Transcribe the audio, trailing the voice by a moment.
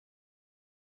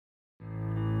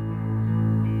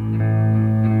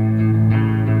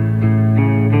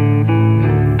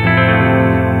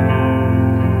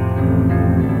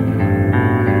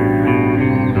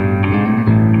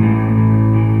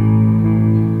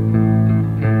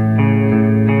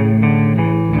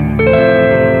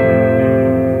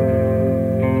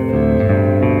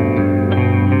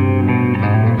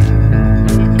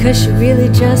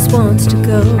just wants to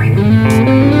go.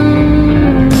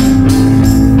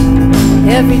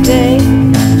 Every day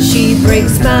she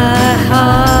breaks my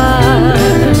heart.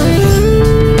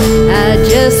 I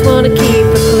just want to keep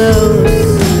her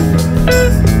close.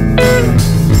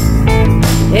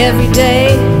 Every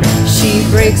day she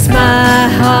breaks my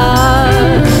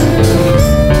heart.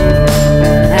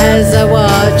 As I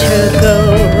watch her go,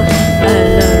 I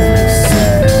love her so.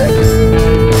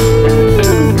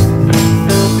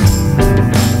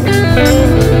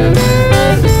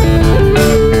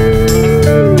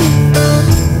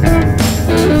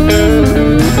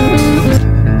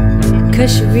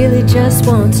 'Cause she really just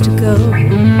wants to go.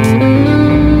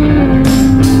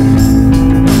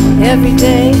 Every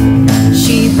day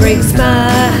she breaks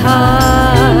my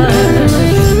heart.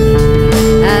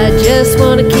 I just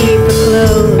want to keep her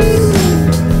close.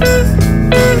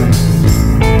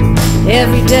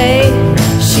 Every day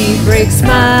she breaks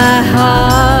my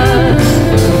heart.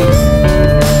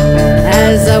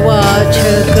 As I watch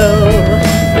her go,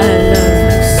 I love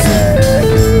her so.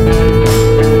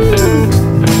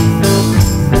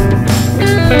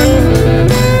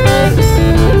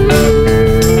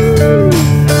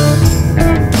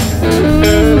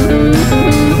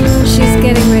 She's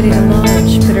getting ready to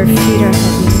launch, but her feet are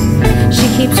heavy. She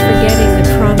keeps forgetting the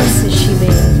promises she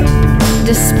made.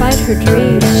 Despite her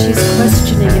dreams, she's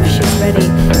questioning if she's ready,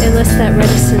 unless that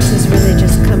reticence is really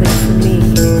just coming from me.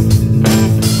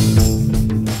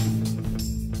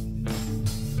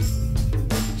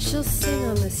 She'll sing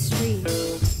on the street,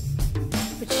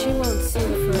 but she won't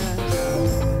sing for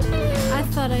us. I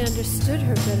thought I understood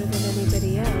her better than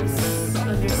anybody else.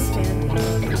 Understanding,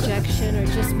 rejection, or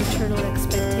just maternal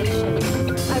expectation.